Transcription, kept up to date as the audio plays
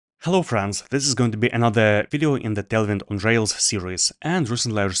Hello friends, this is going to be another video in the Tailwind on Rails series, and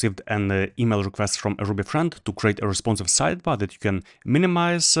recently I received an email request from a Ruby friend to create a responsive sidebar that you can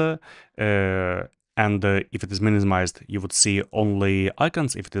minimize, and if it is minimized you would see only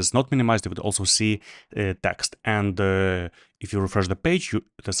icons. If it is not minimized you would also see text, and if you refresh the page,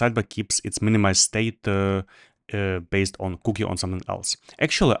 the sidebar keeps its minimized state based on cookie on something else.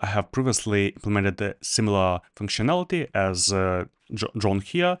 Actually, I have previously implemented a similar functionality as drawn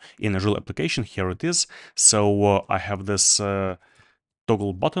here in a real application. Here it is. So I have this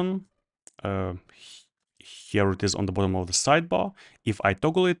toggle button. Uh, Here it is on the bottom of the sidebar. If I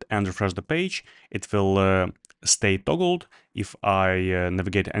toggle it and refresh the page, it will stay toggled. If I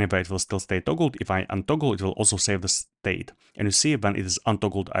navigate anywhere, it will still stay toggled. If I untoggle, it will also save the state. And you see, when it is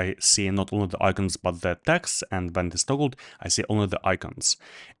untoggled, I see not only the icons, but the text. And when it is toggled, I see only the icons.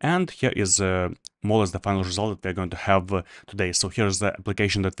 And here is more or less the final result that we're going to have today. So here's the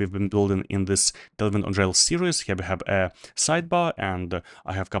application that we've been building in this Tailwind on Rails series. Here we have a sidebar, and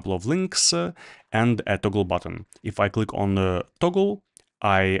I have a couple of links and a toggle button. If I click on toggle,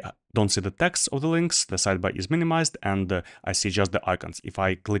 I don't see the text of the links, the sidebar is minimized, and I see just the icons. If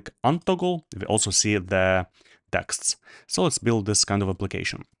I click untoggle, we also see the texts. So let's build this kind of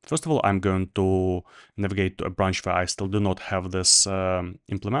application. First of all, I'm going to navigate to a branch where I still do not have this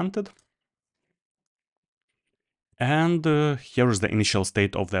implemented. And here is the initial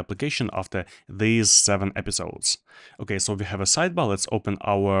state of the application after these 7 episodes. Okay, so we have a sidebar. Let's open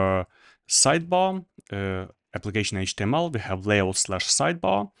our sidebar, application HTML. We have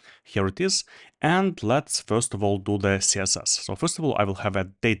layout/sidebar. Here it is. And let's first of all do the CSS. So first of all, I will have a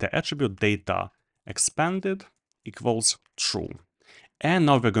data attribute, data expanded equals true. And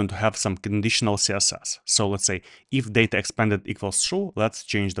now we're going to have some conditional CSS. So let's say if data expanded equals true, let's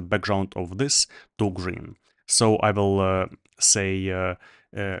change the background of this to green. So I will say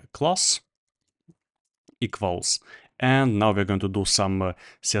class equals, and now we're going to do some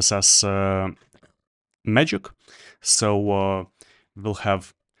CSS magic. So we'll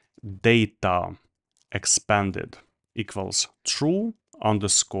have data expanded equals true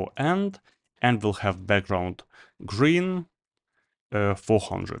underscore end, and we'll have background green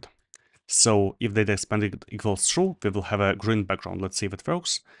 400. So if data expanded equals true, we will have a green background. Let's see if it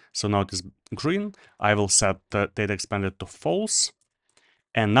works. So now it is green. I will set data expanded to false,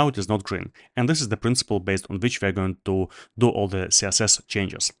 and now it is not green. And this is the principle based on which we're going to do all the CSS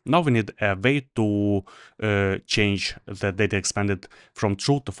changes. Now we need a way to change the data expanded from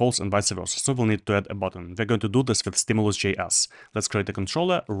true to false and vice versa. So we'll need to add a button. We're going to do this with stimulus.js. Let's create a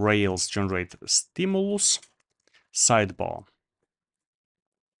controller, Rails generate stimulus, sidebar.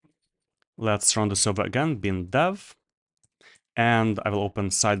 Let's run the server again, bin dev, and I will open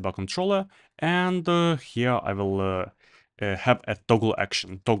sidebar controller, and here I will have a toggle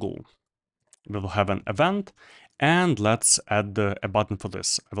action, toggle. We will have an event, and let's add a button for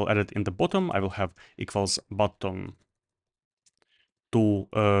this. I will add it in the bottom. I will have equals button to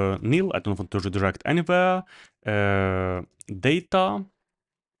nil. I don't want to redirect anywhere. Data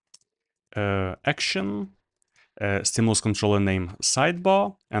action, stimulus controller name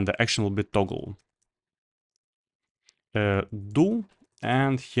sidebar, and the action will be toggle. Do,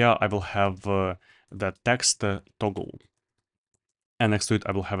 and here I will have the text toggle, and next to it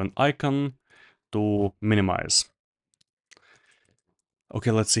I will have an icon to minimize.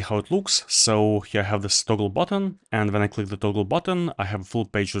 Okay, let's see how it looks. So here I have this toggle button, and when I click the toggle button, I have a full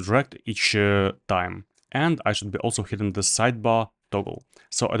page redirect each time, and I should be also hitting the sidebar toggle.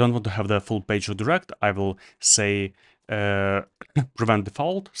 So I don't want to have the full page redirect. I will say prevent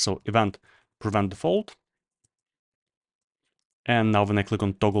default, so event prevent default. And now when I click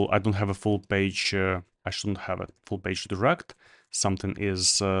on toggle, I don't have a full page, I shouldn't have a full page direct. Something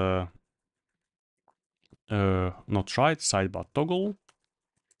is not right, sidebar toggle.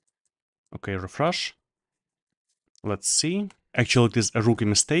 Okay, refresh. Let's see. Actually, it is a rookie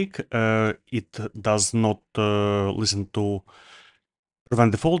mistake. It does not listen to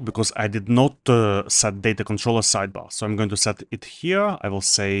prevent default because I did not set data controller sidebar. So I'm going to set it here. I will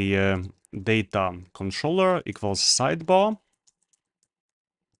say data controller equals sidebar.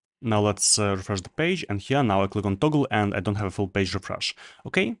 Now let's refresh the page, and here now I click on toggle and I don't have a full page refresh.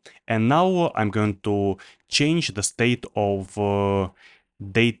 Okay, and now I'm going to change the state of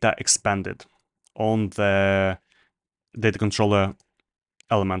data expanded on the data controller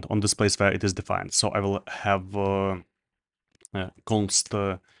element, on this place where it is defined. So I will have const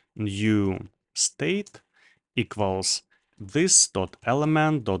new state equals this dot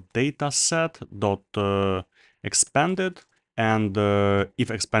element dot dataset dot expanded. And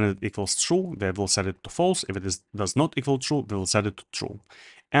if expanded equals true, we will set it to false. If it does not equal true, we will set it to true.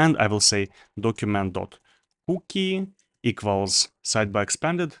 And I will say document.cookie equals sidebar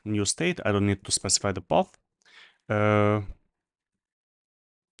expanded new state. I don't need to specify the path.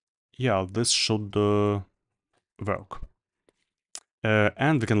 Yeah, this should work.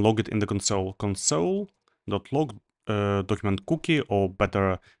 And we can log it in the console. Console.log document cookie, or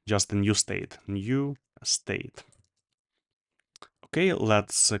better, just a new state. New state. Okay,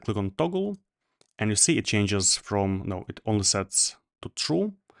 let's click on toggle, and you see it changes from, no, it only sets to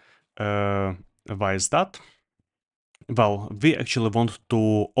true. Why is that? Well, we actually want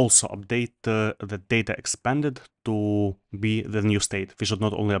to also update the data expanded to be the new state. We should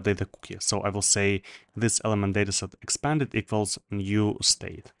not only update the cookie. So I will say this element dataset expanded equals new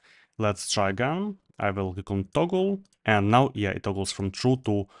state. Let's try again. I will click on toggle, and now, yeah, it toggles from true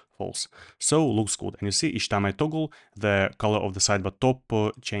to false. So looks good. And you see, each time I toggle, the color of the sidebar top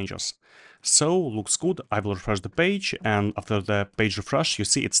changes. So looks good. I will refresh the page, and after the page refresh, you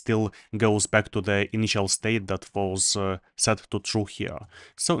see it still goes back to the initial state that was set to true here.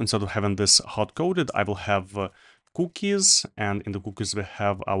 So instead of having this hard-coded, I will have cookies, and in the cookies we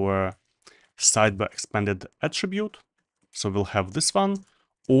have our sidebar expanded attribute. So we'll have this one,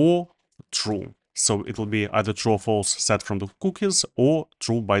 or true. So it will be either true or false set from the cookies, or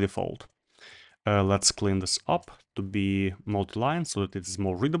true by default. Let's clean this up to be multi-line so that it is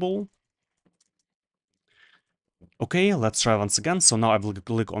more readable. Okay, let's try once again. So now I will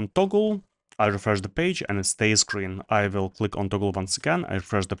click on toggle, I refresh the page and it stays green. I will click on toggle once again, I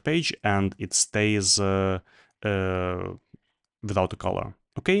refresh the page and it stays without a color.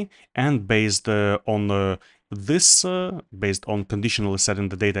 Okay, and based on this, based on conditionally setting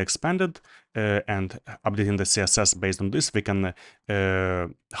the data expanded and updating the CSS based on this, we can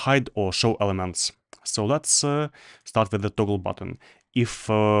hide or show elements. So let's start with the toggle button. If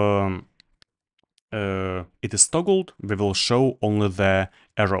it is toggled, we will show only the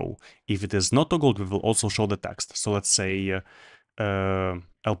arrow. If it is not toggled, we will also show the text. So let's say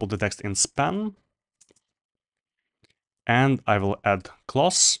I'll put the text in span, and I will add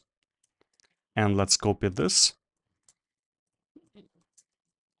class, and let's copy this.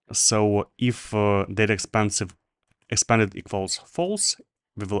 So if data expanded equals false,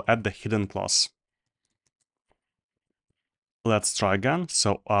 we will add the hidden class. Let's try again.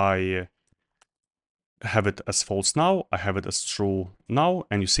 So I have it as false now, I have it as true now,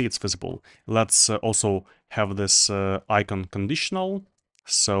 and you see it's visible. Let's also have this icon conditional.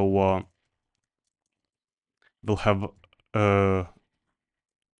 So we'll have the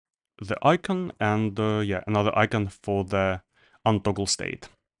icon and yeah, another icon for the untoggle state.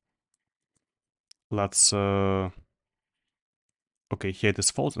 Let's okay, here it is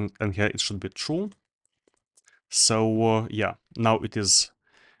false, and here it should be true. So yeah, now it is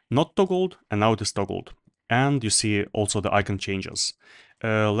not toggled, and now it is toggled. And you see also the icon changes.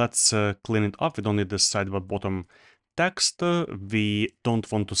 Let's clean it up. We don't need this sidebar bottom text. We don't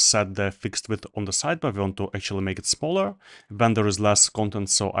want to set the fixed width on the sidebar. We want to actually make it smaller when there is less content.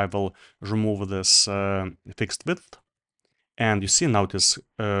 So I will remove this fixed width. And you see now it is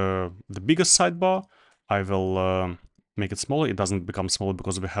the biggest sidebar. I will make it smaller. It doesn't become smaller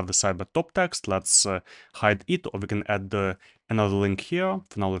because we have the sidebar top text. Let's hide it, or we can add another link here.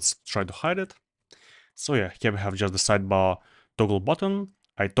 For now, let's try to hide it. So yeah, here we have just the sidebar toggle button.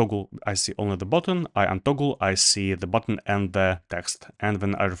 I toggle, I see only the button. I untoggle, I see the button and the text. And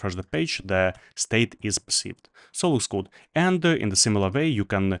when I refresh the page, the state is perceived. So looks good. And in the similar way, you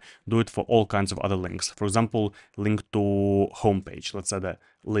can do it for all kinds of other links. For example, link to homepage. Let's add a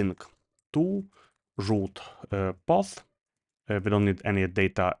link to root path. We don't need any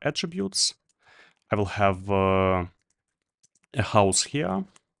data attributes. I will have a house here.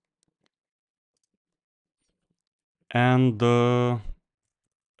 And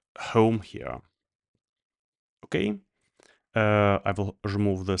home here. Okay. I will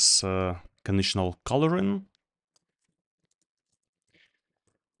remove this conditional coloring.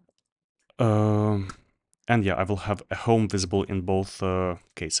 And yeah, I will have a home visible in both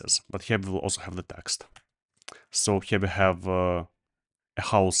cases, but here we will also have the text. So here we have a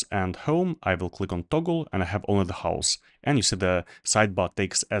house and home. I will click on toggle and I have only the house. And you see the sidebar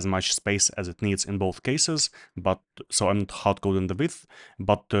takes as much space as it needs in both cases, but so I'm not hard coding the width,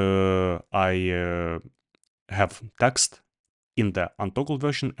 but I have text in the untoggled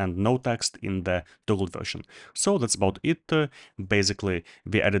version and no text in the toggled version. So that's about it. Basically,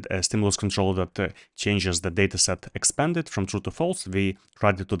 we added a stimulus controller that changes the dataset expanded from true to false. We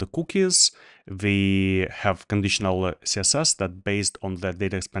write it to the cookies. We have conditional CSS that, based on the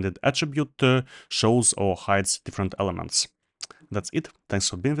data expanded attribute, shows or hides different elements. That's it. Thanks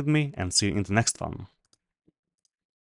for being with me, and see you in the next one.